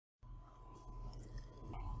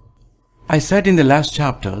I said in the last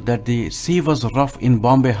chapter that the sea was rough in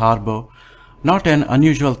Bombay harbour, not an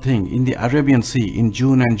unusual thing in the Arabian Sea in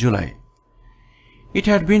June and July. It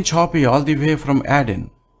had been choppy all the way from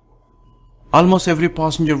Aden. Almost every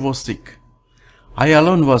passenger was sick. I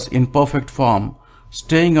alone was in perfect form,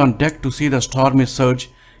 staying on deck to see the stormy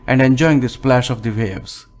surge and enjoying the splash of the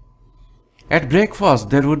waves. At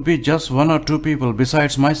breakfast there would be just 1 or 2 people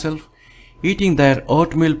besides myself, eating their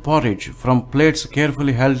oatmeal porridge from plates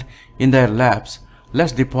carefully held in their laps,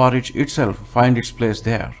 lest the porridge itself find its place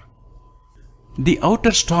there. The outer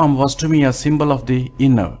storm was to me a symbol of the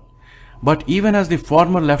inner, but even as the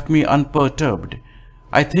former left me unperturbed,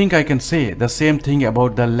 I think I can say the same thing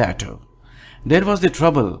about the latter. There was the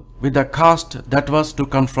trouble with the caste that was to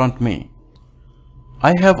confront me.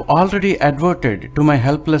 I have already adverted to my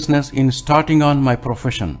helplessness in starting on my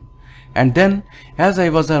profession. And then, as I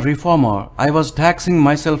was a reformer, I was taxing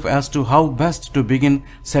myself as to how best to begin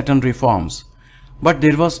certain reforms. But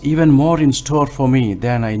there was even more in store for me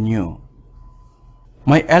than I knew.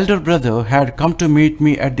 My elder brother had come to meet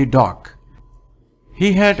me at the dock.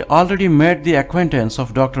 He had already made the acquaintance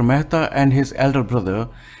of Dr. Mehta and his elder brother,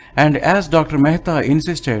 and as Dr. Mehta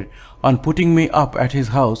insisted on putting me up at his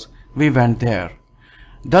house, we went there.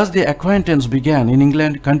 Thus the acquaintance began in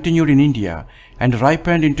England, continued in India, and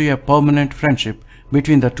ripened into a permanent friendship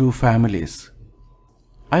between the two families.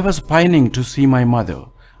 I was pining to see my mother.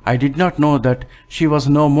 I did not know that she was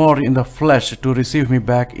no more in the flesh to receive me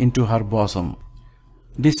back into her bosom.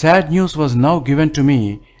 The sad news was now given to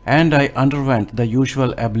me, and I underwent the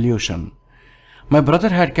usual ablution. My brother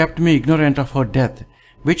had kept me ignorant of her death,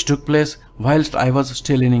 which took place whilst I was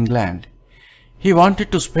still in England. He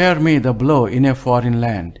wanted to spare me the blow in a foreign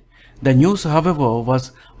land. The news, however,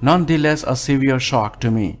 was none the less a severe shock to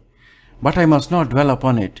me. But I must not dwell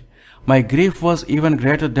upon it. My grief was even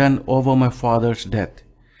greater than over my father's death.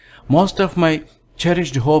 Most of my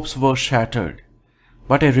cherished hopes were shattered.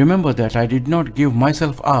 But I remember that I did not give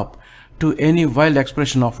myself up to any wild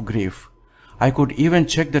expression of grief. I could even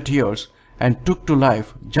check the tears and took to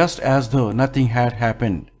life just as though nothing had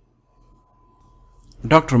happened.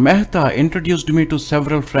 Dr. Mehta introduced me to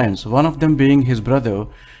several friends, one of them being his brother,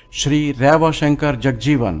 Sri Ravashankar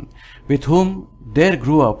Jagjivan, with whom there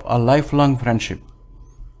grew up a lifelong friendship.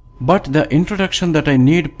 But the introduction that I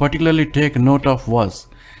need particularly take note of was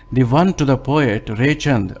the one to the poet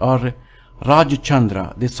Raychand or Raj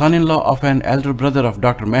Chandra, the son-in-law of an elder brother of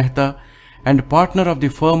Dr. Mehta and partner of the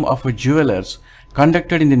firm of jewelers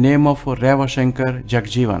conducted in the name of Ravashankar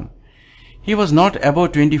Jagjivan. He was not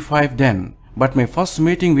above 25 then, but my first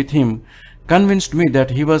meeting with him convinced me that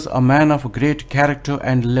he was a man of great character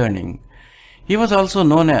and learning. He was also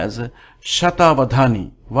known as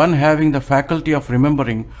Shatavadhani, one having the faculty of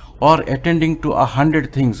remembering or attending to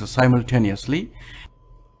 100 things simultaneously,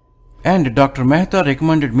 and Dr. Mehta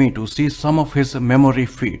recommended me to see some of his memory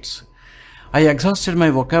feats. I exhausted my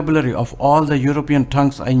vocabulary of all the European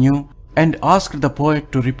tongues I knew and asked the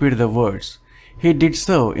poet to repeat the words. He did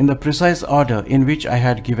so in the precise order in which I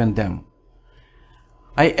had given them.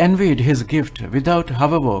 I envied his gift without,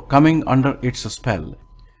 however, coming under its spell.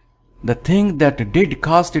 The thing that did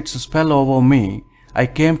cast its spell over me, I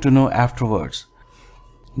came to know afterwards.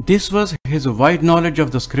 This was his wide knowledge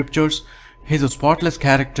of the scriptures, his spotless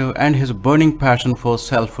character, and his burning passion for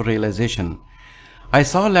self-realization. I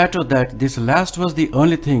saw later that this last was the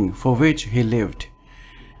only thing for which he lived.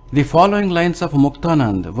 The following lines of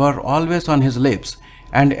Muktanand were always on his lips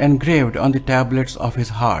and engraved on the tablets of his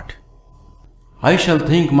heart. I shall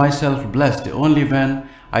think myself blessed only when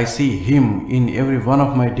I see him in every one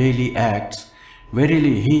of my daily acts.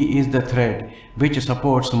 Verily, he is the thread which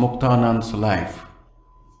supports Muktanand's life.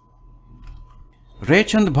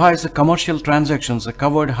 Raychand Bhai's commercial transactions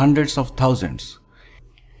covered hundreds of thousands.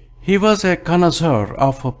 He was a connoisseur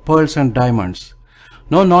of pearls and diamonds.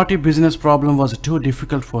 No naughty business problem was too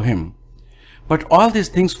difficult for him. But all these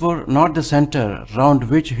things were not the center round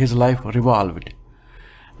which his life revolved.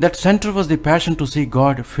 That center was the passion to see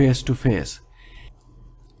God face to face.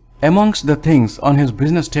 Amongst the things on his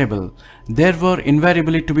business table, there were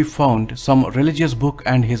invariably to be found some religious book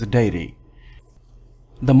and his diary.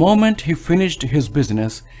 The moment he finished his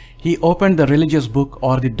business, he opened the religious book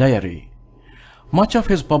or the diary. Much of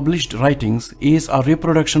his published writings is a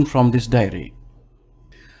reproduction from this diary.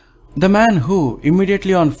 The man who,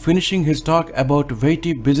 immediately on finishing his talk about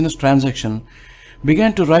weighty business transaction,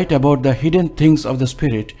 began to write about the hidden things of the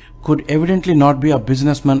spirit could evidently not be a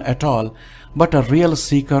businessman at all, but a real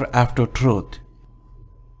seeker after truth.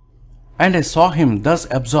 And I saw him thus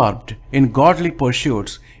absorbed in godly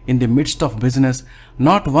pursuits in the midst of business,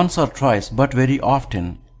 not once or twice, but very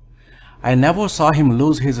often. I never saw him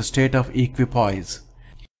lose his state of equipoise.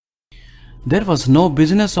 There was no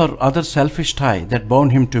business or other selfish tie that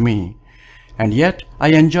bound him to me, and yet I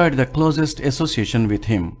enjoyed the closest association with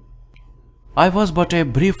him. I was but a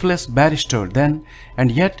briefless barrister then,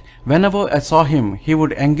 and yet whenever I saw him, he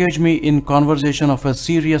would engage me in conversation of a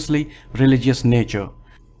seriously religious nature.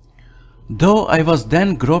 Though I was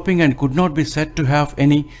then groping and could not be said to have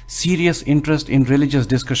any serious interest in religious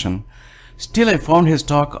discussion, still I found his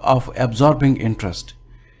talk of absorbing interest.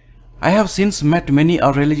 I have since met many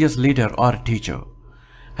a religious leader or teacher.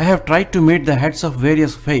 I have tried to meet the heads of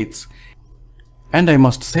various faiths, and I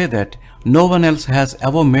must say that no one else has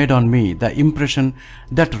ever made on me the impression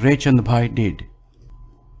that Rai Chand Bhai did.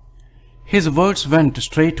 His words went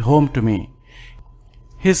straight home to me.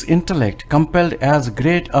 His intellect compelled as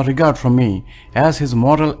great a regard from me as his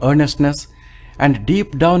moral earnestness, and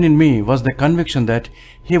deep down in me was the conviction that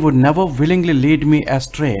he would never willingly lead me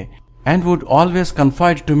astray and would always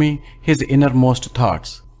confide to me his innermost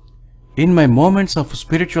thoughts. In my moments of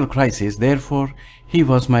spiritual crisis, therefore, he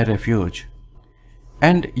was my refuge.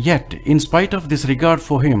 And yet, in spite of this regard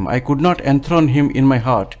for him, I could not enthrone him in my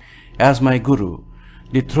heart as my Guru.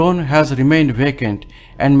 The throne has remained vacant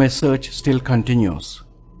and my search still continues.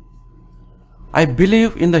 I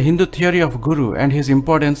believe in the Hindu theory of Guru and his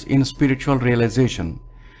importance in spiritual realization.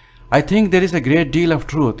 I think there is a great deal of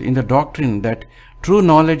truth in the doctrine that true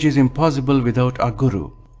knowledge is impossible without a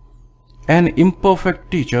Guru. An imperfect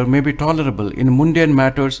teacher may be tolerable in mundane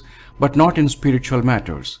matters but not in spiritual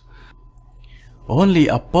matters. Only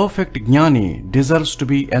a perfect Jnani deserves to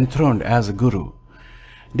be enthroned as a Guru.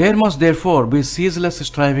 There must therefore be ceaseless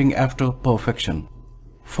striving after perfection,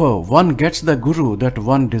 for one gets the Guru that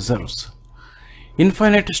one deserves.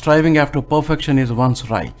 Infinite striving after perfection is one's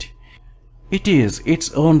right. It is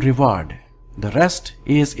its own reward. The rest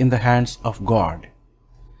is in the hands of God.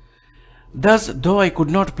 Thus, though I could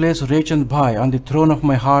not place Rai Chand Bhai on the throne of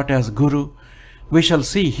my heart as Guru, we shall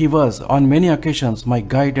see he was on many occasions my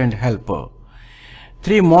guide and helper.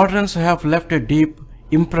 Three moderns have left a deep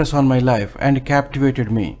impress on my life and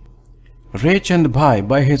captivated me. Rai Chand Bhai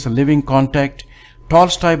by his living contact,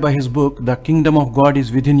 Tolstoy by his book The Kingdom of God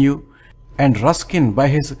is Within You, and Ruskin by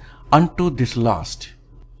his Unto This Last.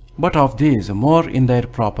 But of these, more in their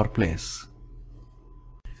proper place.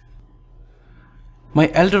 My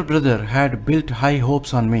elder brother had built high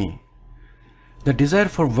hopes on me. The desire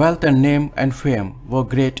for wealth and name and fame were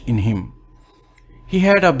great in him. He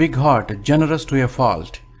had a big heart, generous to a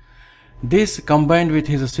fault. This, combined with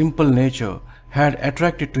his simple nature, had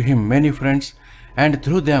attracted to him many friends, and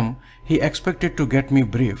through them he expected to get me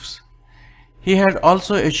briefs. He had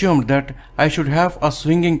also assumed that I should have a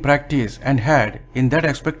swinging practice and had, in that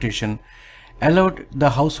expectation, allowed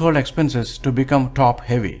the household expenses to become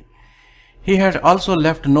top-heavy. He had also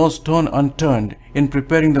left no stone unturned in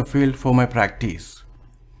preparing the field for my practice.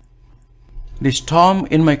 The storm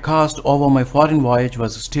in my caste over my foreign voyage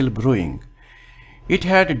was still brewing. It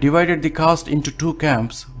had divided the caste into two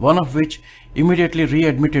camps, one of which immediately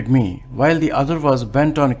readmitted me, while the other was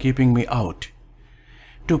bent on keeping me out.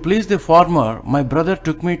 To please the former, my brother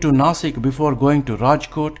took me to Nasik before going to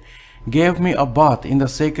Rajkot, gave me a bath in the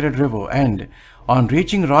sacred river, and, on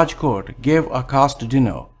reaching Rajkot, gave a caste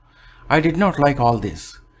dinner. I did not like all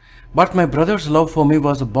this, but my brother's love for me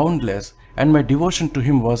was boundless, and my devotion to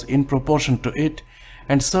him was in proportion to it,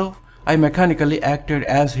 and so I mechanically acted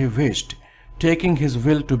as he wished, taking his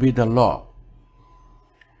will to be the law.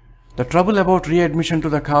 The trouble about readmission to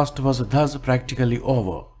the caste was thus practically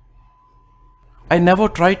over. I never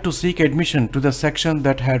tried to seek admission to the section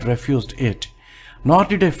that had refused it, nor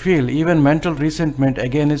did I feel even mental resentment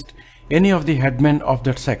against any of the headmen of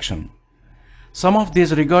that section. Some of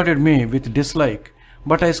these regarded me with dislike,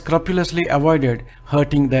 but I scrupulously avoided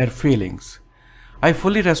hurting their feelings. I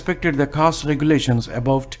fully respected the caste regulations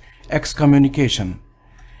about excommunication.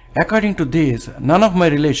 According to these, none of my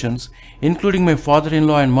relations, including my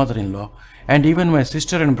father-in-law and mother-in-law, and even my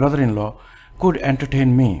sister and brother-in-law, could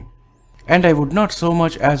entertain me, and I would not so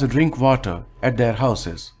much as drink water at their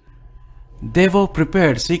houses. They were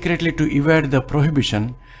prepared secretly to evade the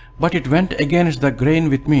prohibition, but it went against the grain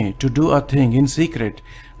with me to do a thing in secret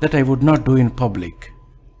that I would not do in public.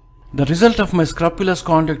 The result of my scrupulous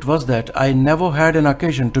conduct was that I never had an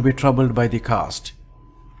occasion to be troubled by the caste.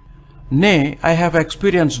 Nay, I have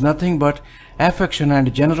experienced nothing but affection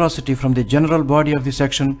and generosity from the general body of the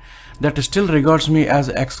section that still regards me as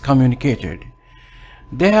excommunicated.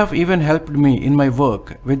 They have even helped me in my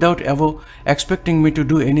work without ever expecting me to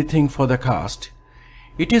do anything for the caste.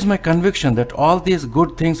 It is my conviction that all these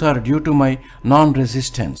good things are due to my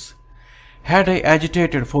non-resistance. Had I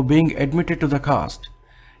agitated for being admitted to the caste,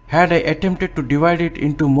 Had I attempted to divide it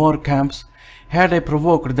into more camps, had I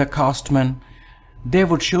provoked the castemen, they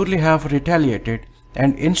would surely have retaliated,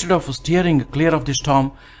 and instead of steering clear of the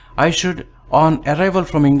storm, I should, on arrival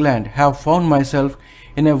from England, have found myself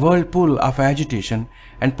in a whirlpool of agitation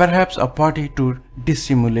and perhaps a party to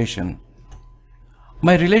dissimulation.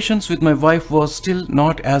 My relations with my wife were still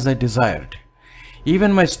not as I desired.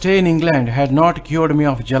 Even my stay in England had not cured me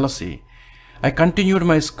of jealousy. I continued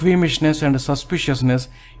my squeamishness and suspiciousness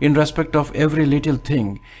in respect of every little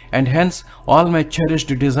thing, and hence all my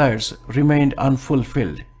cherished desires remained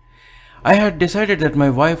unfulfilled. I had decided that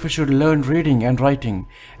my wife should learn reading and writing,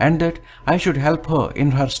 and that I should help her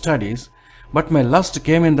in her studies, but my lust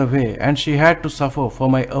came in the way, and she had to suffer for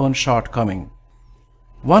my own shortcoming.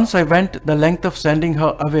 Once I went the length of sending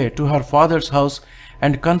her away to her father's house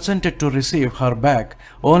and consented to receive her back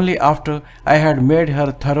only after I had made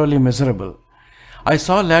her thoroughly miserable. I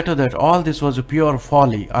saw later that all this was pure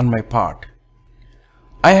folly on my part.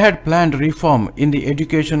 I had planned reform in the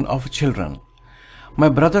education of children. My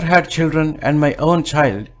brother had children, and my own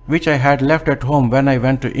child, which I had left at home when I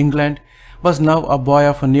went to England, was now a boy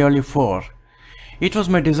of nearly 4. It was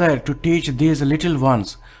my desire to teach these little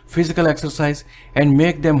ones physical exercise and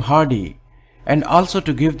make them hardy, and also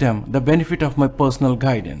to give them the benefit of my personal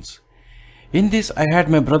guidance. In this I had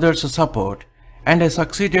my brother's support, and I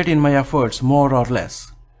succeeded in my efforts more or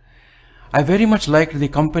less. I very much liked the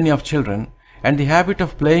company of children, and the habit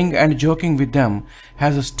of playing and joking with them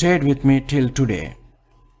has stayed with me till today.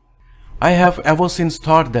 I have ever since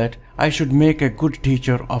thought that I should make a good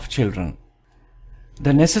teacher of children.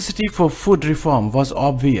 The necessity for food reform was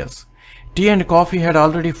obvious. Tea and coffee had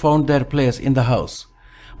already found their place in the house.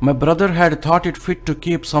 My brother had thought it fit to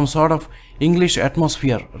keep some sort of English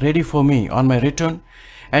atmosphere ready for me on my return,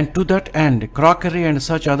 and to that end crockery and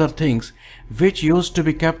such other things which used to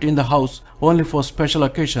be kept in the house only for special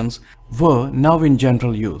occasions were now in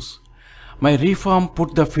general use. My reform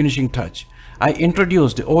put the finishing touch. I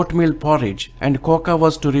introduced oatmeal porridge, and cocoa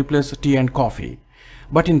was to replace tea and coffee.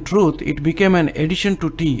 But in truth it became an addition to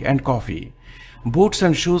tea and coffee. Boots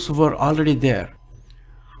and shoes were already there.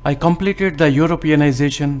 I completed the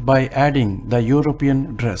Europeanization by adding the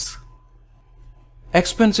European dress.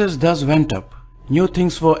 Expenses thus went up. New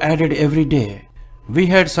things were added every day. We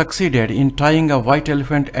had succeeded in tying a white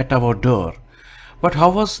elephant at our door. But how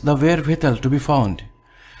was the wherewithal to be found?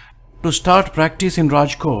 To start practice in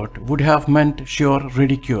Rajkot would have meant sure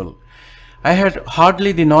ridicule. I had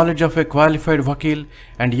hardly the knowledge of a qualified vakil,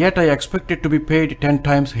 and yet I expected to be paid 10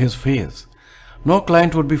 times his fees. No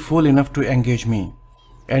client would be fool enough to engage me.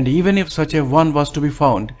 And even if such a one was to be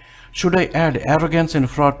found, should I add arrogance and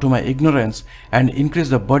fraud to my ignorance and increase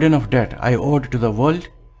the burden of debt I owed to the world?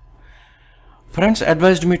 Friends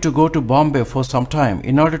advised me to go to Bombay for some time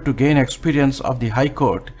in order to gain experience of the High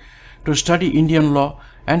Court, to study Indian law,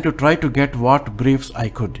 and to try to get what briefs I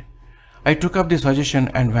could. I took up the suggestion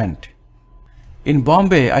and went. In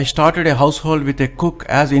Bombay, I started a household with a cook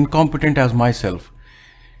as incompetent as myself.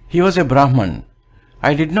 He was a Brahman.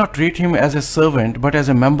 I did not treat him as a servant but as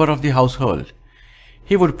a member of the household.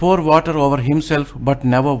 He would pour water over himself but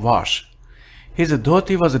never wash. His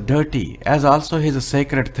dhoti was dirty, as also his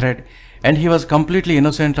sacred thread, and he was completely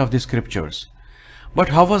innocent of the scriptures. But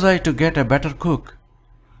how was I to get a better cook?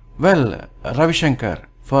 Well, Ravi Shankar,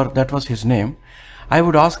 for that was his name, I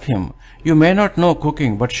would ask him, "You may not know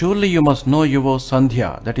cooking, but surely you must know your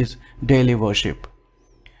Sandhya, that is, daily worship."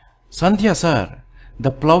 "Sandhya, sir.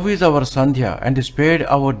 The plough is our Sandhya and the spade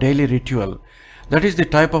our daily ritual. That is the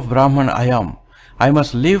type of Brahman I am. I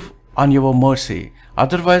must live on your mercy.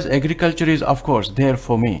 Otherwise agriculture is of course there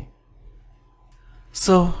for me."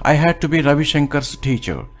 So I had to be Ravi Shankar's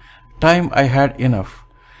teacher. Time I had enough.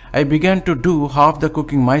 I began to do half the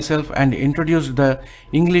cooking myself and introduced the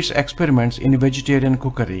English experiments in vegetarian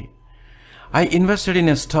cookery. I invested in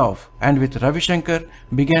a stove and with Ravi Shankar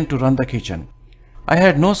began to run the kitchen. I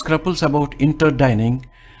had no scruples about interdining.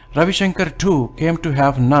 Ravi Shankar too came to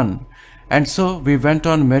have none, and so we went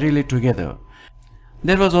on merrily together.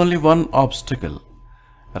 There was only one obstacle.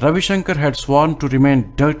 Ravi Shankar had sworn to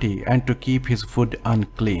remain dirty and to keep his food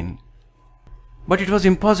unclean. But it was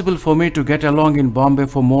impossible for me to get along in Bombay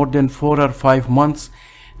for more than 4 or 5 months,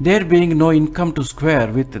 there being no income to square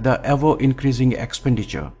with the ever-increasing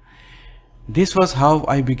expenditure. This was how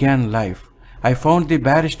I began life. I found the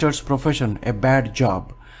barrister's profession a bad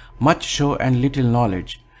job, much show and little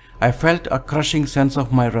knowledge. I felt a crushing sense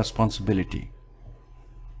of my responsibility.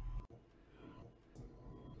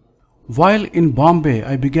 While in Bombay,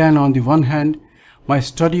 I began on the one hand my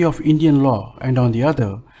study of Indian law and on the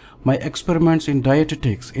other my experiments in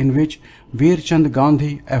dietetics, in which Veer Chand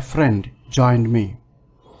Gandhi, a friend, joined me.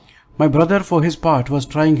 My brother, for his part, was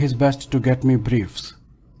trying his best to get me briefs.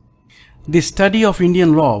 The study of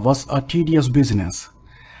Indian law was a tedious business.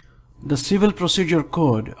 The Civil Procedure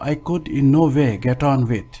Code I could in no way get on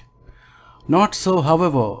with. Not so,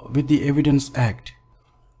 however, with the Evidence Act.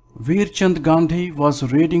 Veer Chand Gandhi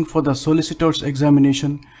was reading for the solicitor's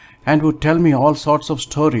examination and would tell me all sorts of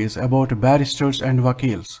stories about barristers and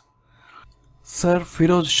vakils. Sir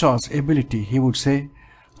Firoz Shah's ability, he would say,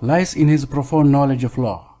 lies in his profound knowledge of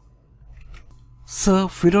law. Sir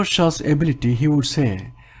Firoz Shah's ability, he would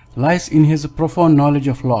say, lies in his profound knowledge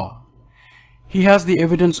of law. He has the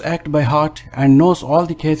Evidence Act by heart and knows all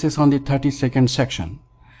the cases on the 32nd section.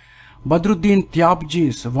 Badruddin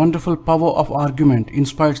Tyabji's wonderful power of argument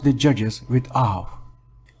inspires the judges with awe.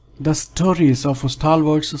 The stories of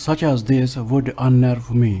stalwarts such as this would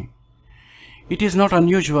unnerve me. It is not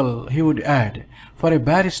unusual, he would add, for a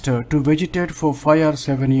barrister to vegetate for 5 or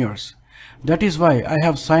 7 years. That is why I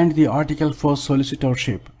have signed the article for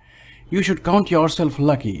solicitorship. You should count yourself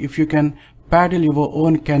lucky if you can paddle your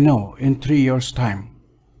own canoe in 3 years' time.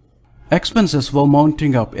 Expenses were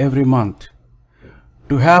mounting up every month.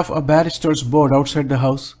 To have a barrister's board outside the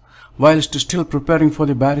house, whilst still preparing for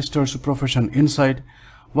the barrister's profession inside,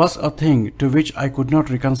 was a thing to which I could not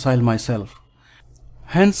reconcile myself.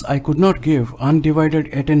 Hence I could not give undivided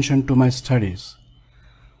attention to my studies.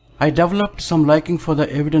 I developed some liking for the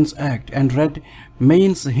Evidence Act and read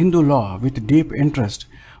Maine's Hindu law with deep interest,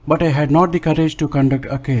 but I had not the courage to conduct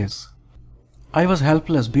a case. I was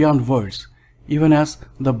helpless beyond words, even as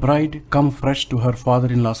the bride come fresh to her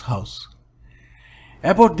father-in-law's house.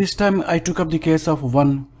 About this time I took up the case of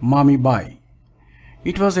one Mami Bai.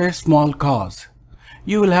 It was a small cause.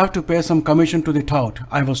 You will have to pay some commission to the tout,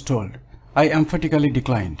 I was told. I emphatically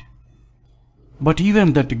declined. But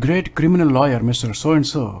even that great criminal lawyer, Mr.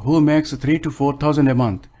 So-and-so, who makes 3,000 to 4,000 a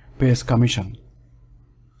month, pays commission.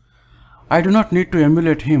 I do not need to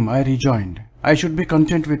emulate him, I rejoined. I should be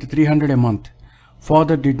content with 300 a month.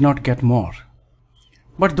 Father did not get more.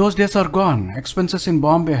 But those days are gone. Expenses in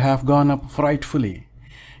Bombay have gone up frightfully.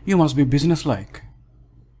 You must be businesslike.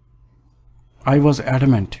 I was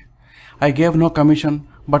adamant. I gave no commission,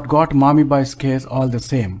 but got Mami Bai's case all the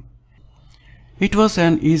same. It was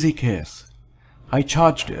an easy case. I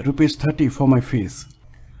charged ₹30 for my fees.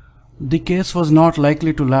 The case was not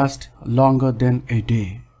likely to last longer than a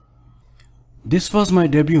day. This was my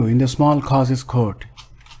debut in the small causes court.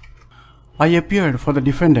 I appeared for the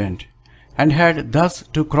defendant and had thus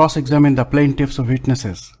to cross-examine the plaintiff's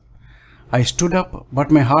witnesses. I stood up,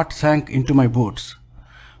 but my heart sank into my boots.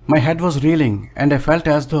 My head was reeling, and I felt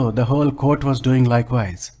as though the whole court was doing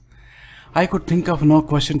likewise. I could think of no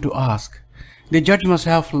question to ask. The judge must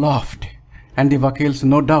have laughed, and the vakils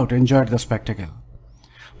no doubt enjoyed the spectacle.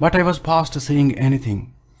 But I was past seeing anything.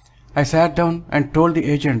 I sat down and told the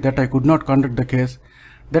agent that I could not conduct the case,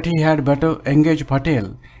 that he had better engage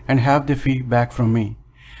Patel and have the fee back from me.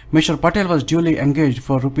 Mr. Patel was duly engaged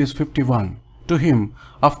for ₹51. To him,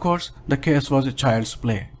 of course, the case was child's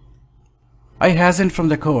play. I hastened from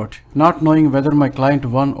the court, not knowing whether my client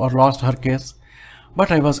won or lost her case,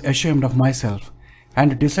 but I was ashamed of myself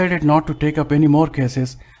and decided not to take up any more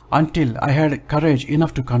cases until I had courage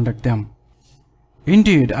enough to conduct them.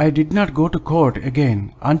 Indeed, I did not go to court again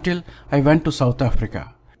until I went to South Africa.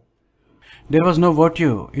 There was no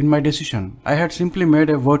virtue in my decision. I had simply made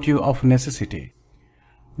a virtue of necessity.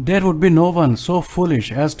 There would be no one so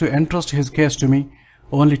foolish as to entrust his case to me,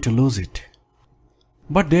 only to lose it.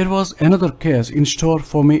 But there was another case in store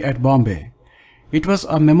for me at Bombay. It was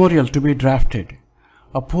a memorial to be drafted.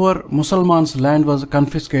 A poor Mussalman's land was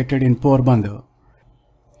confiscated in Porbandar.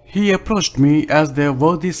 He approached me as the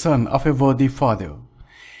worthy son of a worthy father.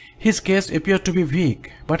 His case appeared to be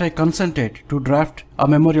weak, but I consented to draft a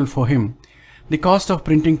memorial for him, the cost of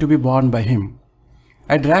printing to be borne by him.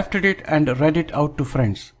 I drafted it and read it out to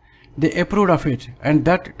friends. They approved of it, and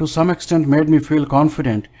that to some extent made me feel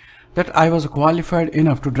confident that I was qualified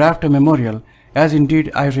enough to draft a memorial, as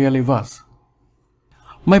indeed I really was.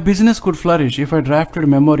 My business could flourish if I drafted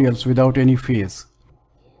memorials without any fees.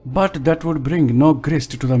 But that would bring no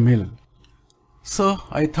grist to the mill. So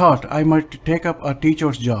I thought I might take up a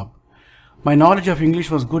teacher's job. My knowledge of English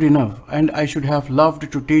was good enough, and I should have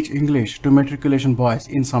loved to teach English to matriculation boys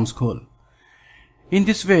in some school. In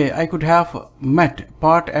this way I could have met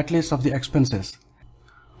part at least of the expenses.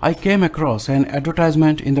 I came across an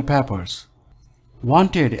advertisement in the papers.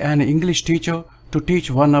 Wanted an English teacher to teach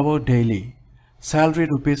 1 hour daily. Salary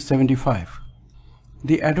 ₹75.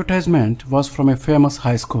 The advertisement was from a famous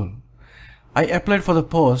high school. I applied for the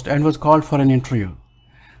post and was called for an interview.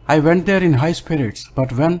 I went there in high spirits,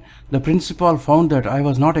 but when the principal found that I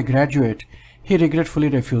was not a graduate, he regretfully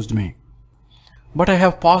refused me. But I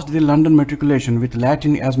have passed the London matriculation with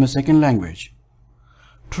Latin as my second language.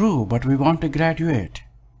 True, but we want to graduate.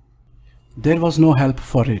 There was no help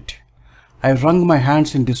for it. I wrung my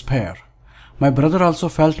hands in despair. My brother also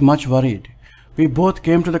felt much worried. We both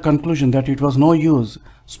came to the conclusion that it was no use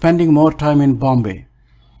spending more time in Bombay.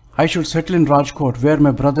 I should settle in Rajkot, where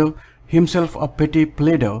my brother, himself a petty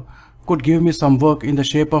pleader, could give me some work in the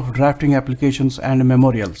shape of drafting applications and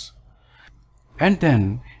memorials. And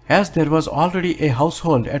then, as there was already a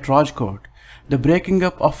household at Rajkot, the breaking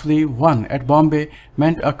up of the one at Bombay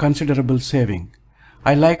meant a considerable saving.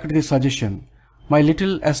 I liked the suggestion. My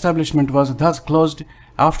little establishment was thus closed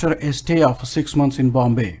after a stay of 6 months in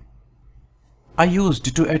Bombay. I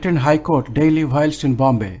used to attend High Court daily whilst in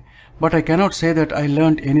Bombay, but I cannot say that I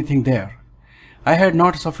learnt anything there. I had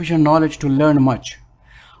not sufficient knowledge to learn much.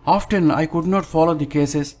 Often I could not follow the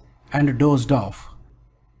cases and dozed off.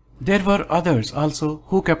 There were others also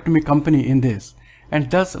who kept me company in this, and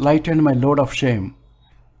thus lightened my load of shame.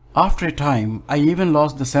 After a time, I even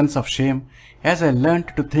lost the sense of shame, as I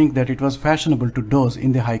learnt to think that it was fashionable to doze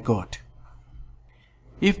in the High Court.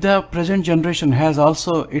 If the present generation has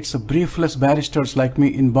also its briefless barristers like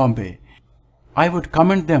me in Bombay, I would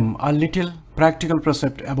commend them a little practical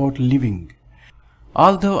precept about living.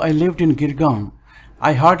 Although I lived in Girgaon,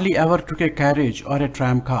 I hardly ever took a carriage or a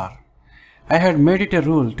tram car. I had made it a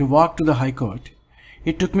rule to walk to the High Court.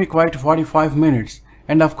 It took me quite 45 minutes,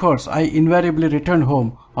 and of course I invariably returned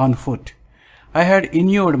home on foot. I had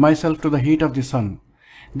inured myself to the heat of the sun.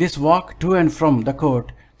 This walk to and from the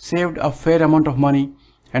court saved a fair amount of money,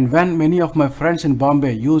 and when many of my friends in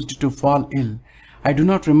Bombay used to fall ill, I do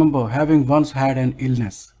not remember having once had an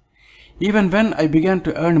illness. Even when I began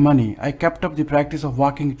to earn money, I kept up the practice of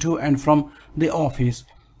walking to and from the office,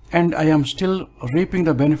 and I am still reaping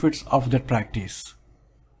the benefits of that practice.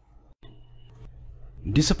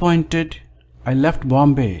 Disappointed, I left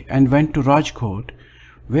Bombay and went to Rajkot,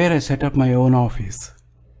 where I set up my own office.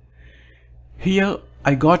 Here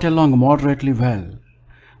I got along moderately well.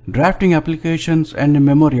 Drafting applications and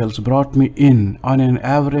memorials brought me in on an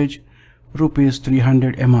average rupees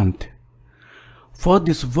 300 a month. For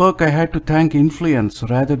this work I had to thank influence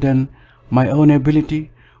rather than my own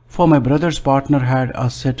ability, for my brother's partner had a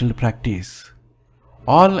settled practice.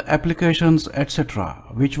 All applications etc.,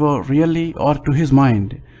 which were really or to his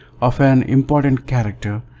mind of an important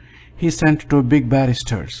character, he sent to big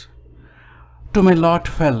barristers. To my lot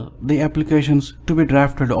fell the applications to be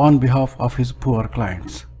drafted on behalf of his poor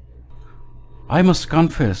clients. I must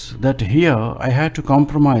confess that here I had to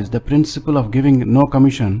compromise the principle of giving no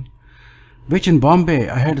commission, which in Bombay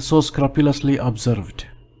I had so scrupulously observed.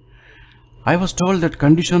 I was told that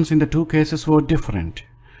conditions in the two cases were different,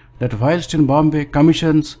 that whilst in Bombay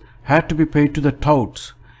commissions had to be paid to the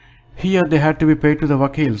touts, here they had to be paid to the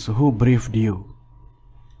vakils who briefed you.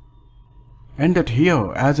 And that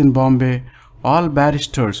here, as in Bombay, all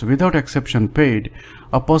barristers without exception paid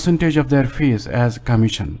a percentage of their fees as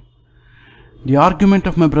commission. The argument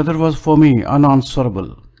of my brother was for me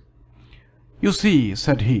unanswerable. You see,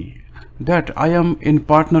 said he, that I am in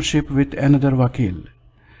partnership with another vakil.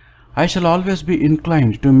 I shall always be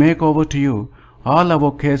inclined to make over to you all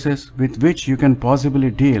our cases with which you can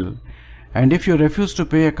possibly deal, and if you refuse to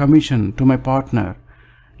pay a commission to my partner,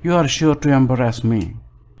 you are sure to embarrass me.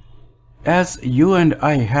 As you and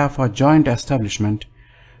I have a joint establishment,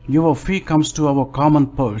 your fee comes to our common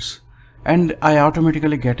purse, and I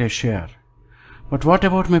automatically get a share. But what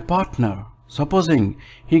about my partner? Supposing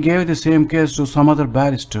he gave the same case to some other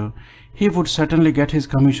barrister, he would certainly get his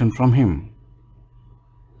commission from him.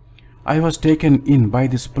 I was taken in by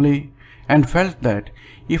this plea and felt that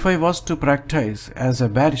if I was to practice as a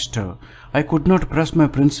barrister, I could not press my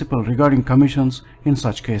principle regarding commissions in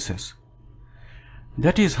such cases.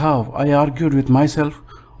 That is how I argued with myself,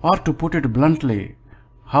 or to put it bluntly,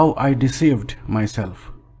 how I deceived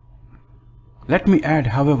myself. Let me add,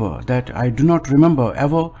 however, that I do not remember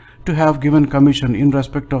ever to have given commission in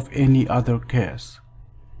respect of any other case.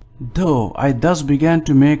 Though I thus began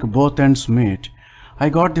to make both ends meet, I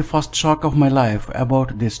got the first shock of my life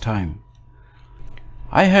about this time.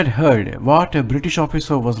 I had heard what a British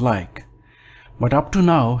officer was like, but up to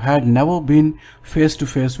now had never been face to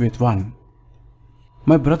face with one.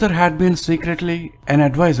 My brother had been secretly an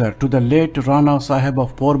advisor to the late Rana Sahib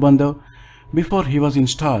of Porbandar before he was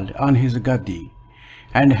installed on his gaddi,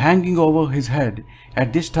 and hanging over his head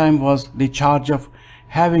at this time was the charge of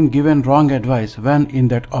having given wrong advice when in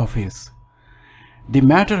that office. The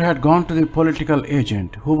matter had gone to the political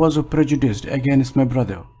agent, who was prejudiced against my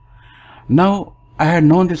brother. Now I had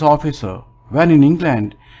known this officer when in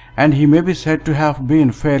England, and he may be said to have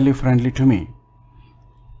been fairly friendly to me.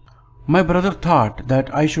 My brother thought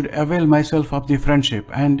that I should avail myself of the friendship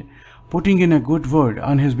and, putting in a good word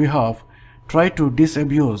on his behalf, try to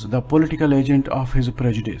disabuse the political agent of his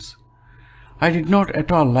prejudice. I did not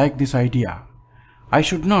at all like this idea. I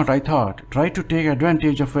should not, I thought, try to take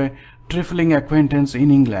advantage of a trifling acquaintance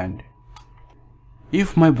in England.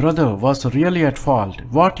 If my brother was really at fault,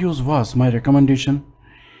 what use was my recommendation?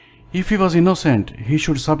 If he was innocent, he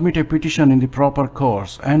should submit a petition in the proper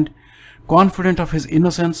course and, confident of his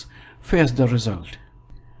innocence, face the result.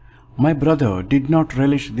 My brother did not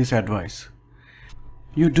relish this advice.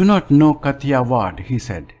 "You do not know Kathiawad," he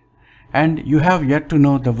said, "and you have yet to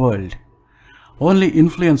know the world. Only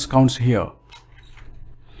influence counts here.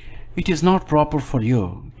 It is not proper for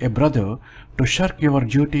you, a brother, to shirk your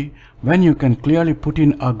duty when you can clearly put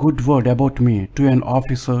in a good word about me to an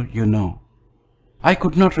officer you know." I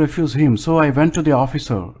could not refuse him, so I went to the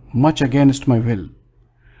officer, much against my will.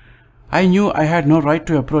 I knew I had no right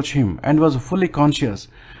to approach him and was fully conscious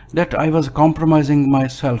that I was compromising my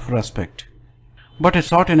self-respect. But I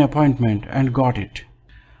sought an appointment and got it.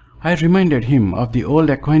 I reminded him of the old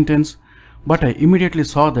acquaintance, but I immediately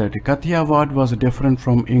saw that Kathiawad was different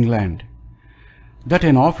from England. That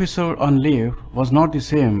an officer on leave was not the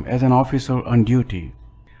same as an officer on duty.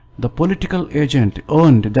 The political agent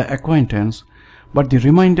earned the acquaintance, but the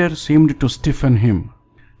reminder seemed to stiffen him.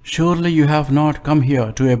 "Surely you have not come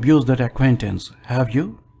here to abuse that acquaintance, have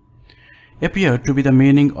you?" appeared to be the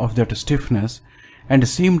meaning of that stiffness, and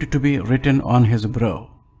seemed to be written on his brow.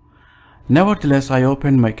 Nevertheless, I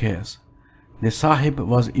opened my case. The Sahib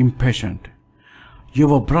was impatient.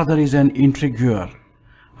 "Your brother is an intriguer.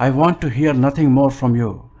 I want to hear nothing more from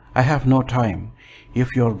you. I have no time.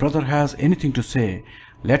 If your brother has anything to say,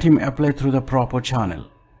 let him apply through the proper channel."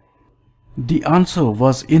 The answer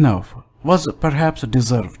was enough, was perhaps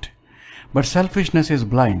deserved. But selfishness is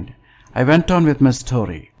blind. I went on with my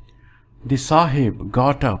story. The Sahib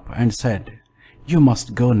got up and said, "You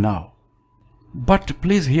must go now." "But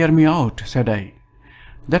please hear me out," said I.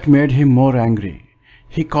 That made him more angry.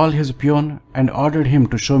 He called his peon and ordered him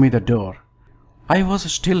to show me the door. I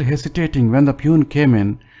was still hesitating when the peon came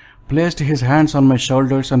in, placed his hands on my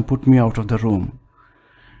shoulders and put me out of the room.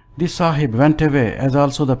 The Sahib went away, as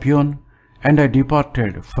also the peon, and I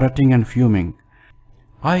departed, fretting and fuming.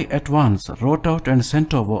 I at once wrote out and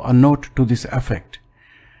sent over a note to this effect: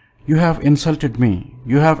 "You have insulted me.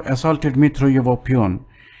 You have assaulted me through your peon.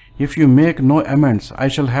 If you make no amends, I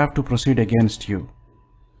shall have to proceed against you."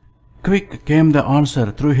 Quick came the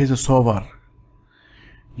answer through his sover: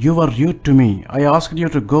 "You were rude to me. I asked you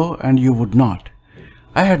to go and you would not.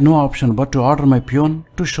 I had no option but to order my peon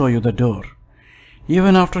to show you the door.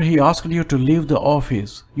 Even after he asked you to leave the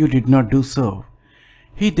office, you did not do so.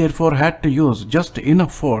 He therefore had to use just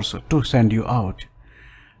enough force to send you out.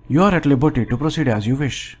 You are at liberty to proceed as you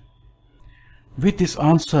wish." With this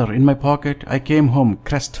answer in my pocket, I came home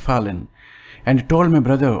crestfallen, and told my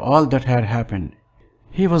brother all that had happened.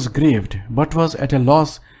 He was grieved, but was at a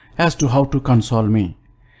loss as to how to console me.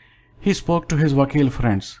 He spoke to his vakil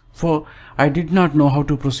friends, for I did not know how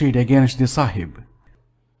to proceed against the Sahib.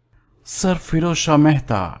 Sir Firoz Shah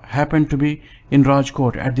Mehta happened to be in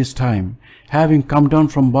Rajkot at this time, having come down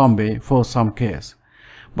from Bombay for some case.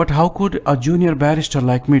 But how could a junior barrister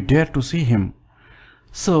like me dare to see him?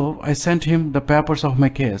 So I sent him the papers of my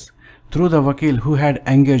case through the vakil who had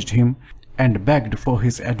engaged him, and begged for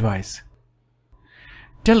his advice.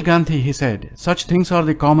 "Tell Gandhi," he said, "such things are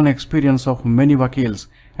the common experience of many vakils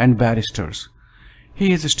and barristers.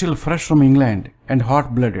 He is still fresh from England and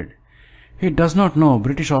hot-blooded. He does not know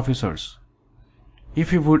British officers.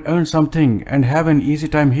 If he would earn something and have an easy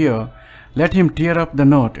time here, let him tear up the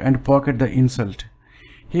note and pocket the insult.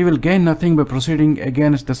 He will gain nothing by proceeding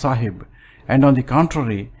against the Sahib, and on the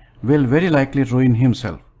contrary, will very likely ruin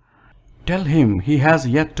himself. Tell him he has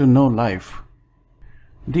yet to know life."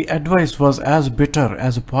 The advice was as bitter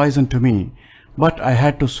as poison to me, but I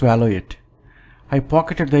had to swallow it. I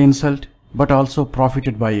pocketed the insult, but also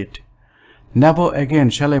profited by it. Never again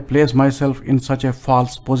shall I place myself in such a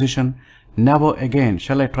false position. Never again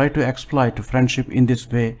shall I try to exploit friendship in this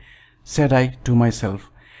way, said I to myself,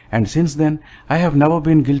 and since then I have never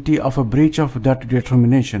been guilty of a breach of that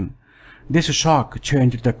determination. This shock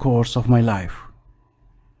changed the course of my life.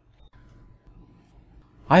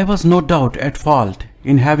 I was no doubt at fault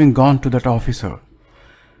in having gone to that officer,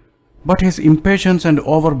 but his impatience and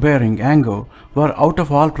overbearing anger were out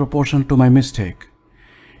of all proportion to my mistake.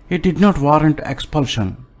 It did not warrant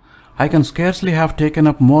expulsion. I can scarcely have taken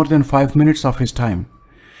up more than 5 minutes of his time,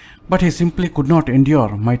 but he simply could not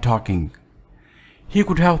endure my talking. He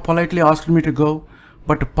could have politely asked me to go,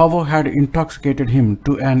 but power had intoxicated him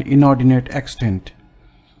to an inordinate extent.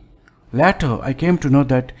 Later, I came to know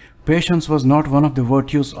that patience was not one of the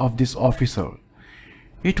virtues of this officer.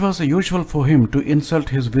 It was usual for him to insult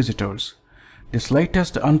his visitors. The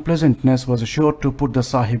slightest unpleasantness was sure to put the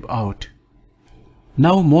Sahib out.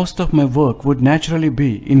 Now most of my work would naturally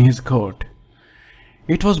be in his court.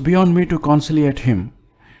 It was beyond me to conciliate him.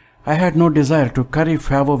 I had no desire to curry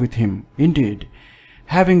favor with him. Indeed,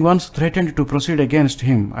 having once threatened to proceed against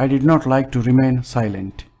him, I did not like to remain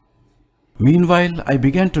silent. Meanwhile, I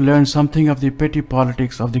began to learn something of the petty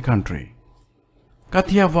politics of the country.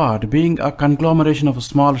 Kathiawad, being a conglomeration of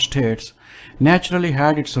small states, naturally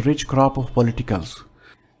had its rich crop of politicals.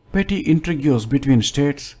 Petty intrigues between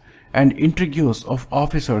states and intrigues of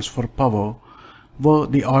officers for power were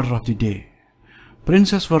the order of the day.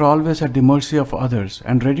 Princes were always at the mercy of others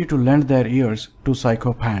and ready to lend their ears to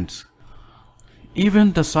sycophants.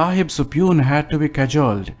 Even the Sahib's peon had to be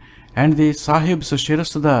cajoled, and the Sahib's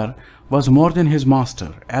Shirastadar was more than his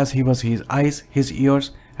master, as he was his eyes, his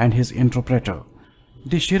ears, and his interpreter.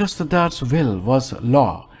 The Shirastadar's will was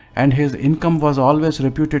law, and his income was always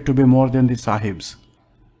reputed to be more than the Sahib's.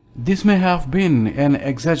 This may have been an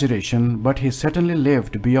exaggeration, but he certainly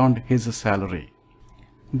lived beyond his salary.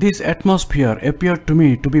 This atmosphere appeared to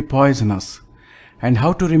me to be poisonous, and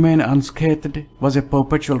how to remain unscathed was a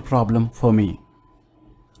perpetual problem for me.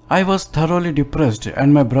 I was thoroughly depressed,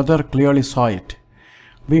 and my brother clearly saw it.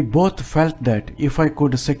 We both felt that if I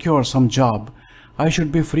could secure some job, I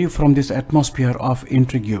should be free from this atmosphere of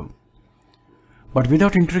intrigue. But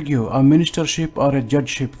without intrigue, a ministership or a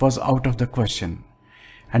judgeship was out of the question,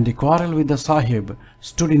 and the quarrel with the Sahib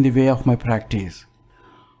stood in the way of my practice.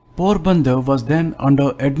 Porbandar was then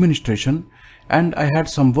under administration, and I had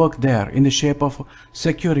some work there in the shape of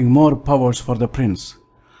securing more powers for the prince.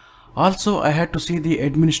 Also, I had to see the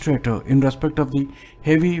administrator in respect of the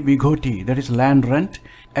heavy vigoti, that is land rent,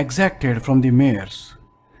 exacted from the mayors.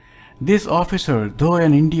 This officer, though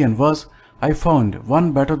an Indian, was, I found,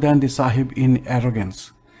 one better than the Sahib in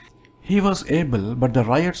arrogance. He was able, but the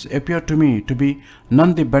riots appeared to me to be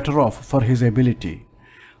none the better off for his ability.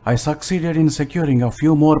 I succeeded in securing a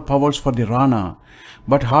few more powers for the Rana,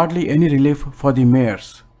 but hardly any relief for the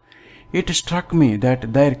mayors. It struck me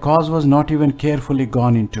that their cause was not even carefully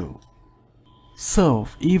gone into. So,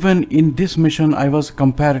 even in this mission I was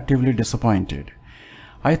comparatively disappointed.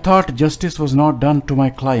 I thought justice was not done to my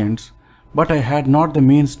clients, but I had not the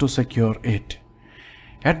means to secure it.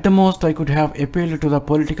 At the most I could have appealed to the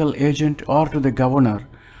political agent or to the governor,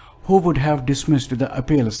 who would have dismissed the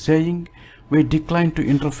appeal, saying, "We decline to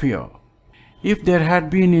interfere." If there had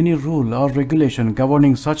been any rule or regulation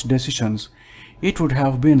governing such decisions, it would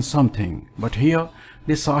have been something, but here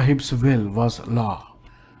the Sahib's will was law.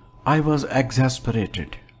 I was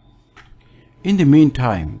exasperated. In the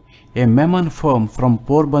meantime, a Memon firm from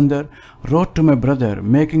Porbandar wrote to my brother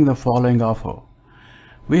making the following offer.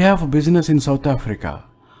 "We have business in South Africa.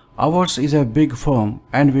 Ours is a big firm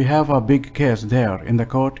and we have a big case there in the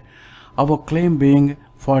court, our claim being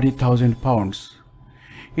 £40,000.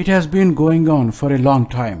 It has been going on for a long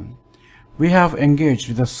time. We have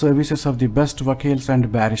engaged the services of the best vakils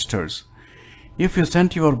and barristers. If you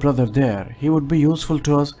sent your brother there, he would be useful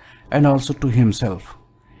to us and also to himself.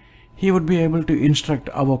 He would be able to instruct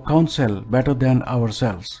our counsel better than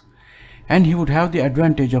ourselves, and he would have the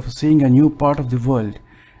advantage of seeing a new part of the world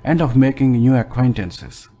and of making new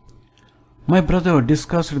acquaintances." My brother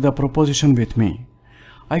discussed the proposition with me.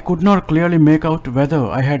 I could not clearly make out whether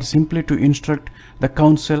I had simply to instruct the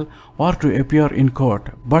counsel or to appear in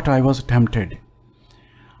court, but I was tempted.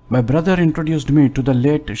 My brother introduced me to the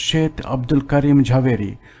late Sheikh Abdul Karim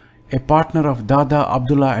Jhaveri, a partner of Dada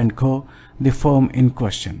Abdullah & Co., the firm in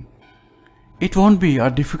question. "It won't be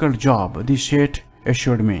a difficult job," the Sheikh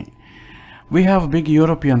assured me. "We have big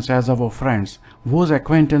Europeans as our friends, whose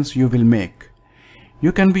acquaintance you will make.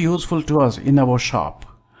 You can be useful to us in our shop.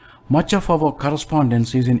 Much of our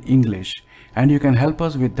correspondence is in English, and you can help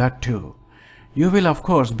us with that too. You will of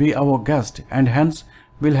course be our guest, and hence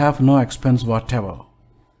will have no expense whatever."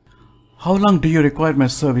 "How long do you require my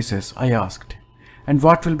services?" I asked. "And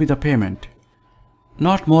what will be the payment?"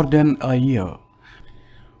 "Not more than a year.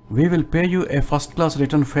 We will pay you a first-class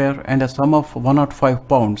return fare and a sum of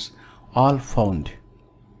 £105, all found."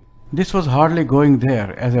 This was hardly going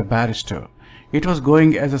there as a barrister. It was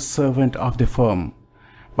going as a servant of the firm.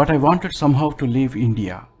 But I wanted somehow to leave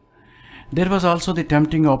India. There was also the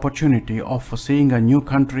tempting opportunity of seeing a new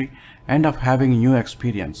country and of having new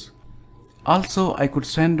experience. Also, I could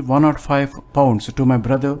send £105 to my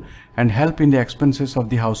brother and help in the expenses of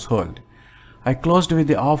the household. I closed with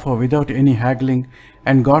the offer without any haggling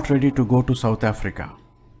and got ready to go to South Africa.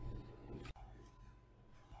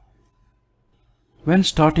 When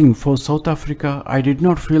starting for South Africa, I did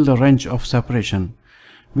not feel the wrench of separation,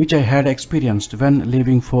 which I had experienced when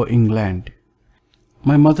leaving for England.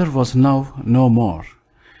 My mother was now no more.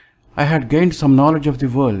 I had gained some knowledge of the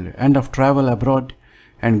world and of travel abroad,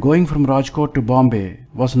 and going from Rajkot to Bombay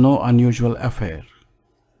was no unusual affair.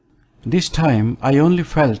 This time I only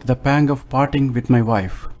felt the pang of parting with my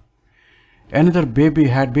wife. Another baby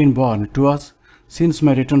had been born to us since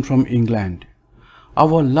my return from England.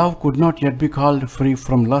 Our love could not yet be called free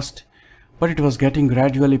from lust, but it was getting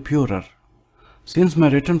gradually purer. Since my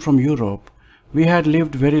return from Europe, we had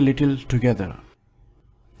lived very little together.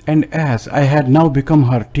 And as I had now become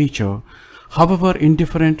her teacher, however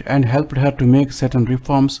indifferent, and helped her to make certain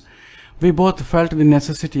reforms, we both felt the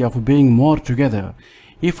necessity of being more together,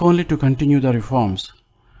 if only to continue the reforms.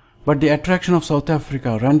 But the attraction of South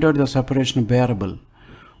Africa rendered the separation bearable.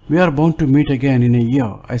 "We are bound to meet again in a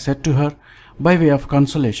year," I said to her by way of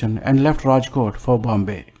consolation, and left Rajkot for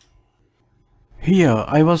Bombay. Here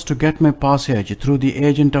I was to get my passage through the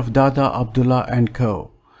agent of Dada Abdullah and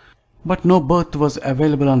Co. But no berth was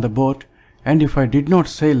available on the boat, and if I did not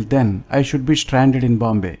sail then, I should be stranded in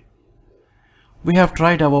Bombay. "We have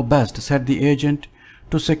tried our best," said the agent,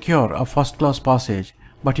 "to secure a first-class passage,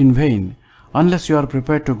 but in vain, unless you are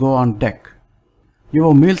prepared to go on deck.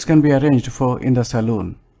 Your meals can be arranged for in the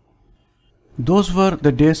saloon." Those were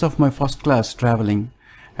the days of my first-class travelling,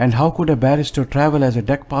 and how could a barrister travel as a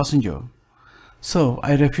deck passenger? So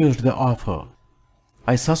I refused the offer.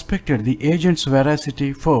 I suspected the agent's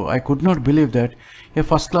veracity, for I could not believe that a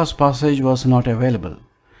first-class passage was not available.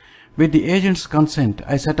 With the agent's consent,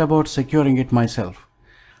 I set about securing it myself.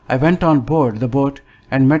 I went on board the boat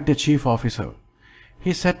and met the chief officer.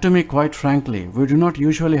 He said to me quite frankly, "We do not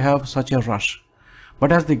usually have such a rush,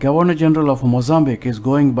 but as the Governor-General of Mozambique is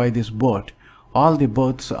going by this boat, all the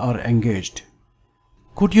berths are engaged."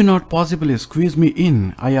 "Could you not possibly squeeze me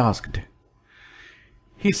in?" I asked.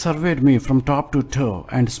 He surveyed me from top to toe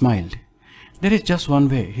and smiled. "There is just one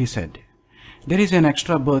way," he said. "There is an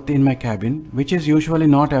extra berth in my cabin, which is usually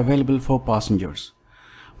not available for passengers,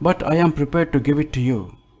 but I am prepared to give it to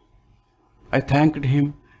you." I thanked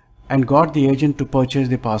him and got the agent to purchase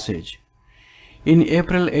the passage. In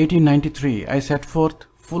April 1893, I set forth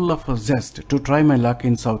full of zest to try my luck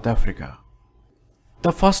in South Africa.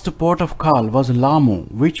 The first port of call was Lamu,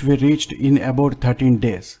 which we reached in about 13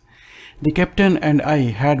 days. The captain and I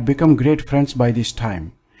had become great friends by this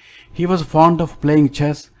time. He was fond of playing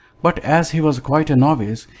chess, but as he was quite a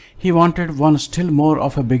novice, he wanted one still more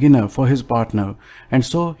of a beginner for his partner, and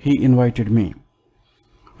so he invited me.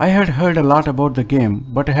 I had heard a lot about the game,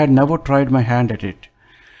 but I had never tried my hand at it.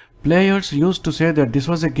 Players used to say that this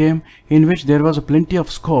was a game in which there was plenty of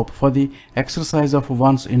scope for the exercise of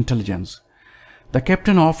one's intelligence. The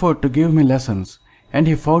captain offered to give me lessons, and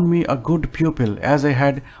he found me a good pupil as I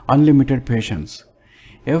had unlimited patience.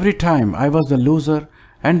 Every time I was the loser,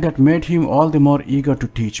 and that made him all the more eager to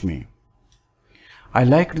teach me. I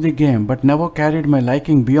liked the game, but never carried my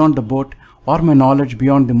liking beyond the boat or my knowledge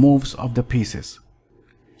beyond the moves of the pieces.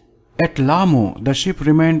 At Lamu, the ship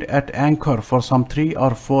remained at anchor for some 3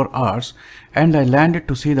 or 4 hours, and I landed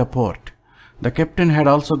to see the port. The captain had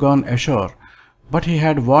also gone ashore, but he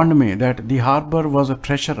had warned me that the harbour was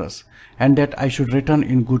treacherous and that I should return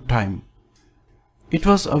in good time. It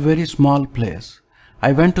was a very small place.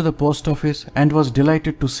 I went to the post office and was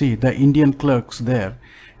delighted to see the Indian clerks there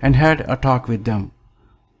and had a talk with them.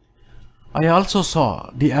 I also saw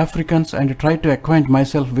the Africans and tried to acquaint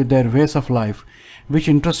myself with their ways of life, which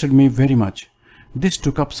interested me very much. This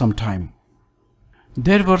took up some time.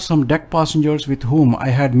 There were some deck passengers with whom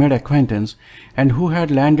I had made acquaintance and who had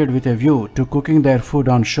landed with a view to cooking their food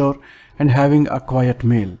on shore and having a quiet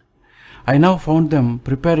meal. I now found them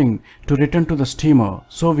preparing to return to the steamer,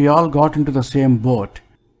 so we all got into the same boat.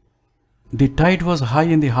 The tide was high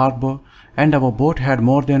in the harbour, and our boat had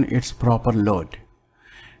more than its proper load.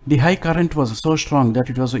 The high current was so strong that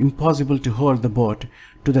it was impossible to hold the boat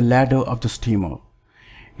to the ladder of the steamer.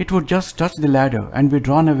 It would just touch the ladder and be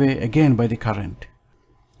drawn away again by the current.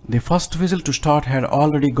 The first whistle to start had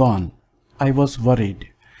already gone. I was worried.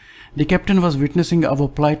 The captain was witnessing our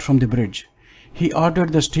plight from the bridge. He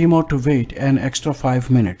ordered the steamer to wait an extra 5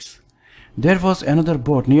 minutes. There was another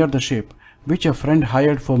boat near the ship, which a friend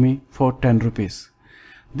hired for me for 10 rupees.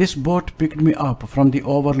 This boat picked me up from the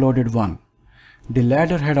overloaded one. The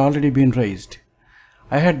ladder had already been raised.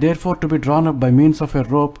 I had therefore to be drawn up by means of a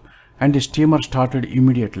rope, and the steamer started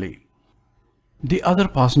immediately. The other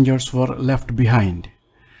passengers were left behind.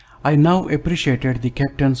 I now appreciated the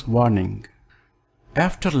captain's warning.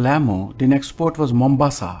 After Lamu, the next port was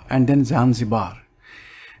Mombasa and then Zanzibar.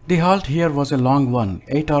 The halt here was a long one,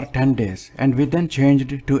 8 or 10 days, and we then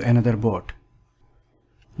changed to another boat.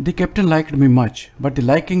 The captain liked me much, but the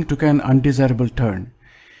liking took an undesirable turn.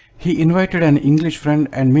 He invited an English friend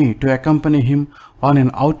and me to accompany him on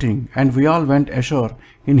an outing, and we all went ashore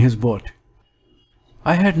in his boat.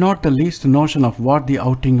 I had not the least notion of what the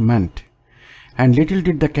outing meant, and little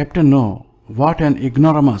did the captain know what an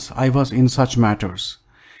ignoramus I was in such matters.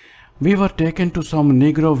 We were taken to some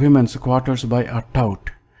Negro women's quarters by a tout.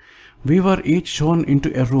 We were each shown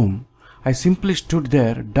into a room. I simply stood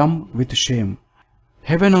there dumb with shame.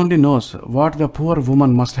 Heaven only knows what the poor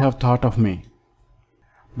woman must have thought of me.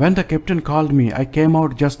 When the captain called me, I came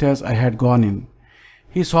out just as I had gone in.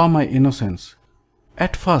 He saw my innocence.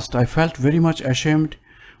 At first I felt very much ashamed,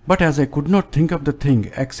 but as I could not think of the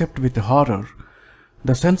thing except with horror,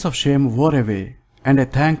 the sense of shame wore away, and I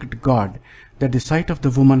thanked God that the sight of the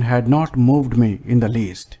woman had not moved me in the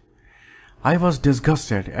least. I was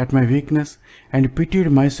disgusted at my weakness and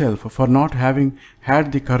pitied myself for not having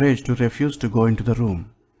had the courage to refuse to go into the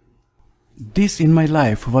room. This in my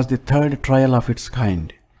life was the third trial of its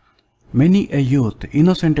kind. Many a youth,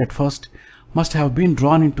 innocent at first, must have been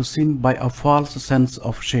drawn into sin by a false sense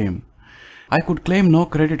of shame. I could claim no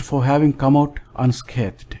credit for having come out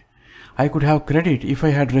unscathed. I could have credit if I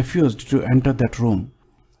had refused to enter that room.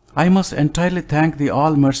 I must entirely thank the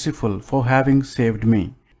All-Merciful for having saved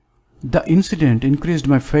me. The incident increased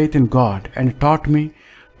my faith in God and taught me,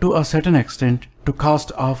 to a certain extent, to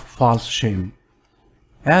cast off false shame.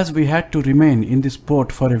 As we had to remain in this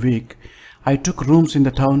port for a week, I took rooms in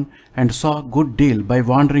the town and saw a good deal by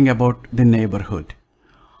wandering about the neighborhood.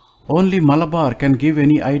 Only Malabar can give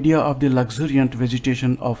any idea of the luxuriant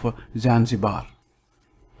vegetation of Zanzibar.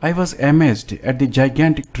 I was amazed at the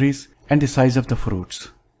gigantic trees and the size of the fruits.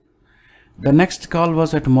 The next call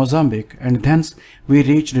was at Mozambique, and thence we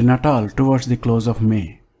reached Natal towards the close of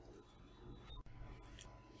May.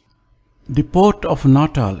 The port of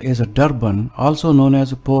Natal is Durban, also known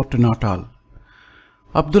as Port Natal.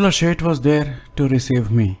 Abdullah Sheikh was there to receive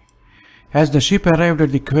me. As the ship arrived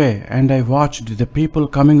at the quay and I watched the people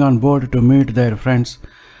coming on board to meet their friends,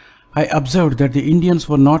 I observed that the Indians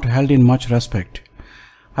were not held in much respect.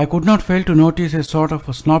 I could not fail to notice a sort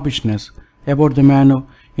of snobbishness about the manner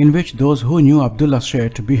in which those who knew Abdullah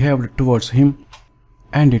Sheikh behaved towards him,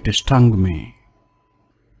 and it stung me.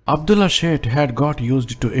 Abdullah Sheikh had got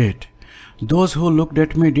used to it. Those who looked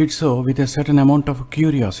at me did so with a certain amount of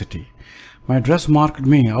curiosity. My dress marked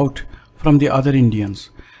me out from the other Indians.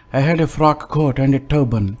 I had a frock coat and a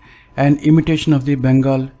turban, an imitation of the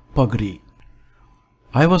Bengal pugri.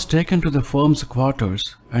 I was taken to the firm's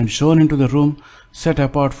quarters and shown into the room set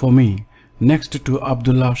apart for me, next to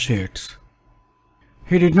Abdullah Sheikh's.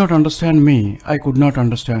 He did not understand me, I could not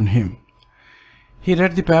understand him. He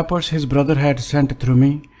read the papers his brother had sent through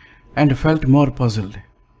me, and felt more puzzled.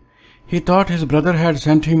 He thought his brother had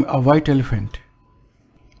sent him a white elephant.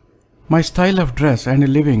 My style of dress and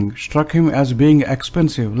living struck him as being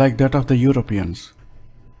expensive like that of the Europeans.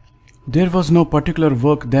 There was no particular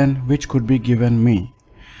work then which could be given me.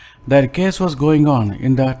 Their case was going on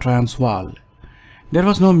in the Transvaal. There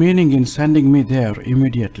was no meaning in sending me there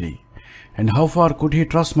immediately, and how far could he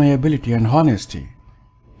trust my ability and honesty?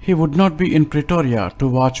 He would not be in Pretoria to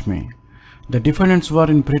watch me. The defendants were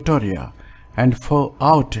in Pretoria, and for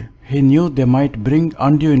aught he knew they might bring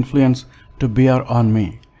undue influence to bear on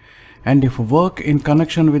me. And if work in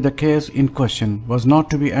connection with the case in question was not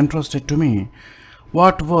to be entrusted to me,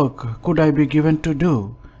 what work could I be given to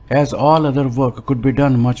do, as all other work could be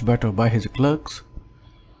done much better by his clerks?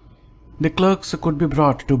 The clerks could be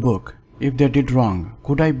brought to book if they did wrong.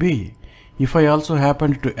 Could I be, if I also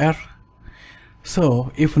happened to err?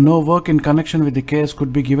 So, if no work in connection with the case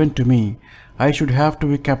could be given to me, I should have to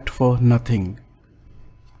be kept for nothing.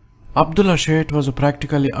 Abdullah Sheikh was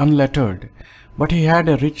practically unlettered, but he had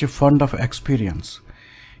a rich fund of experience.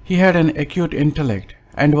 He had an acute intellect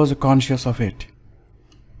and was conscious of it.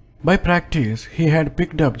 By practice, he had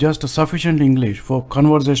picked up just sufficient English for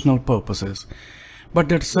conversational purposes, but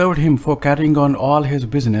that served him for carrying on all his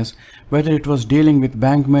business, whether it was dealing with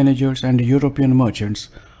bank managers and European merchants,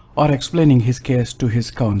 or explaining his case to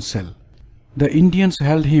his counsel. The Indians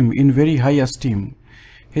held him in very high esteem.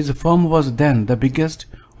 His firm was then the biggest,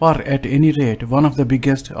 or at any rate one of the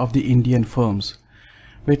biggest of the Indian firms.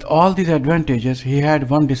 With all these advantages, he had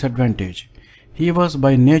one disadvantage. He was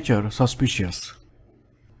by nature suspicious.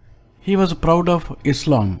 He was proud of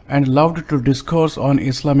Islam and loved to discourse on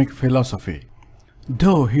Islamic philosophy.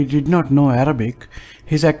 Though he did not know Arabic,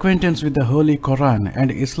 his acquaintance with the Holy Quran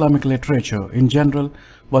and Islamic literature in general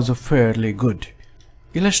was fairly good.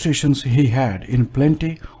 Illustrations he had in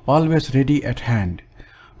plenty, always ready at hand.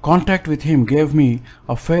 Contact with him gave me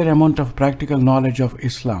a fair amount of practical knowledge of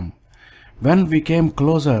Islam. When we came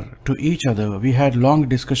closer to each other, we had long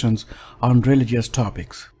discussions on religious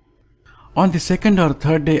topics. On the second or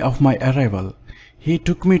third day of my arrival, he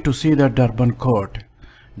took me to see the Durban court.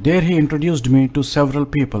 There he introduced me to several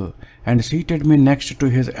people and seated me next to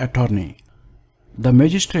his attorney. The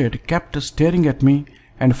magistrate kept staring at me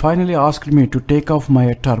and finally asked me to take off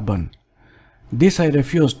my turban. This I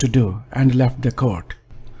refused to do and left the court.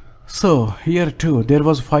 So here too there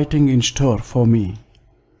was fighting in store for me.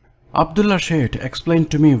 Abdullah Sheikh explained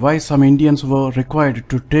to me why some Indians were required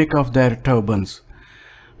to take off their turbans.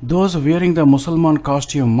 Those wearing the Muslim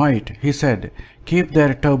costume might, he said, keep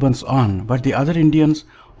their turbans on, but the other Indians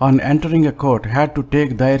on entering a court had to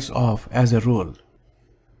take theirs off as a rule.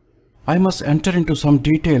 I must enter into some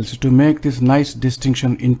details to make this nice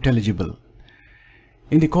distinction intelligible.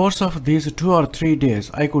 In the course of these 2 or 3 days,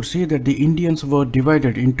 I could see that the Indians were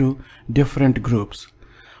divided into different groups.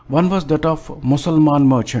 One was that of Muslim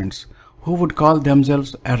merchants, who would call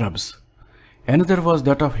themselves Arabs. Another was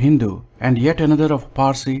that of Hindu, and yet another of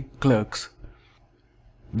Parsi clerks.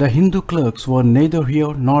 The Hindu clerks were neither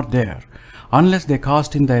here nor there, unless they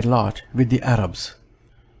cast in their lot with the Arabs.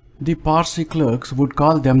 The Parsi clerks would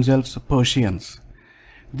call themselves Persians.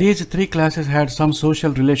 These 3 classes had some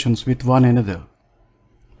social relations with one another.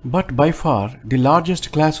 But by far the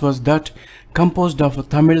largest class was that composed of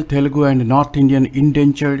Tamil, Telugu and North Indian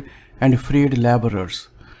indentured and freed labourers.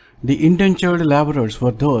 The indentured labourers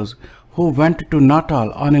were those who went to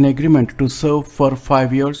Natal on an agreement to serve for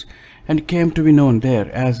 5 years and came to be known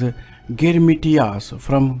there as Girmitiyas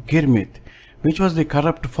from Girmit, which was the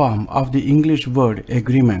corrupt form of the English word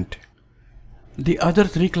agreement. The other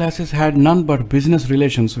 3 classes had none but business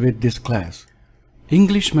relations with this class.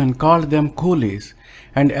 Englishmen called them coolies,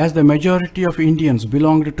 and as the majority of Indians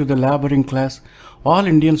belonged to the labouring class, all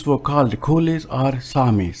Indians were called coolies or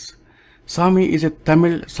Samis. Sami is a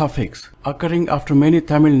Tamil suffix occurring after many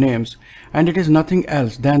Tamil names, and it is nothing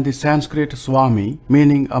else than the Sanskrit Swami,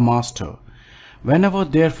 meaning a master. Whenever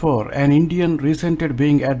therefore an Indian resented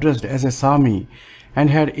being addressed as a Sami and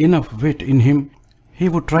had enough wit in him, he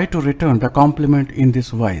would try to return the compliment in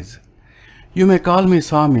this wise: "You may call me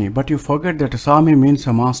Sami, but you forget that Sami means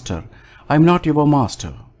a master. I am not your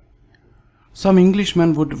master." Some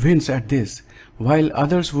Englishmen would wince at this, while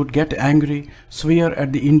others would get angry, swear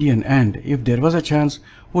at the Indian and, if there was a chance,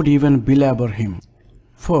 would even belabor him.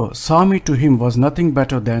 For Sami to him was nothing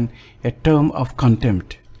better than a term of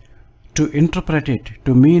contempt. To interpret it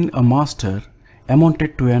to mean a master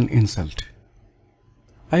amounted to an insult.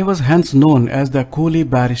 I was hence known as the coolie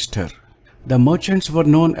barrister. The merchants were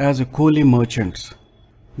known as coolie merchants.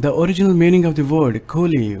 The original meaning of the word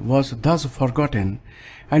coolie was thus forgotten,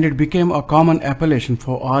 and it became a common appellation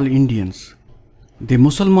for all Indians. The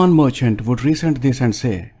Mussulman merchant would resent this and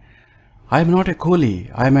say, "I am not a coolie,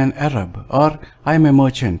 I am an Arab," or "I am a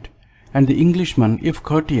merchant," and the Englishman, if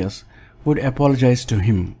courteous, would apologize to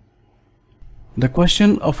him. The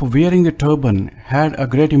question of wearing the turban had a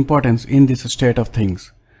great importance in this state of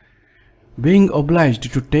things. Being obliged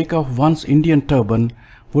to take off one's Indian turban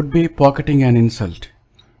would be pocketing an insult.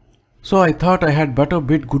 So I thought I had better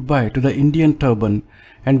bid goodbye to the Indian turban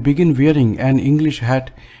and begin wearing an English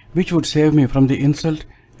hat, which would save me from the insult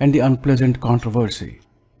and the unpleasant controversy.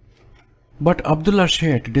 But Abdullah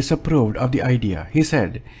Sheikh disapproved of the idea. He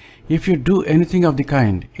said, "If you do anything of the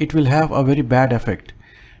kind, it will have a very bad effect.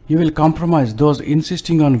 You will compromise those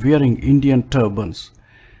insisting on wearing Indian turbans.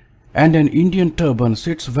 And an Indian turban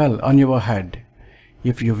sits well on your head.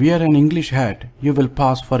 If you wear an English hat, you will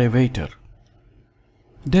pass for a waiter."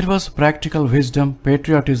 There was practical wisdom,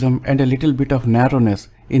 patriotism, and a little bit of narrowness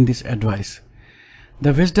in this advice.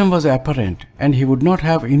 The wisdom was apparent, and he would not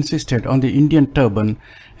have insisted on the Indian turban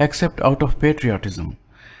except out of patriotism.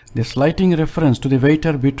 The slighting reference to the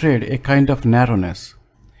waiter betrayed a kind of narrowness.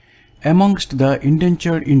 Amongst the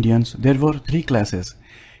indentured Indians there were 3 classes: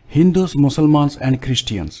 Hindus, Muslims, and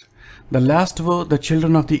Christians. The last were the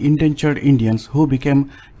children of the indentured Indians who became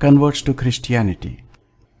converts to Christianity.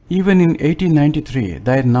 Even in 1893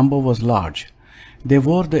 their number was large. They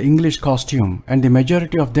wore the English costume, and the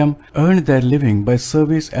majority of them earned their living by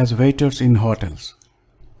service as waiters in hotels.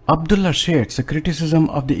 Abdullah Sheikh's criticism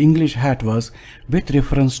of the English hat was with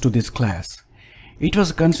reference to this class. It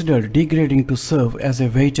was considered degrading to serve as a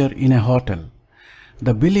waiter in a hotel.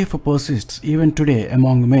 The belief persists even today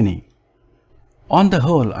among many. On the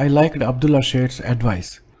whole, I liked Abdullah Sheikh's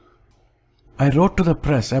advice. I wrote to the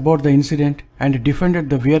press about the incident and defended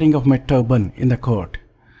the wearing of my turban in the court.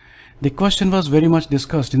 The question was very much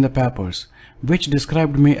discussed in the papers, which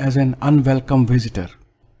described me as an unwelcome visitor.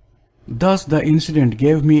 Thus, the incident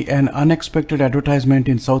gave me an unexpected advertisement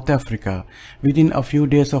in South Africa within a few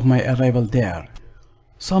days of my arrival there.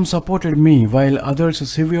 Some supported me while others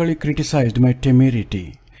severely criticized my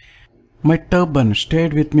temerity. My turban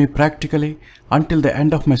stayed with me practically until the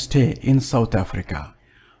end of my stay in South Africa.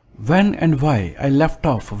 When and why I left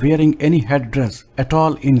off wearing any headdress at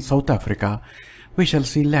all in South Africa, we shall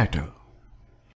see later.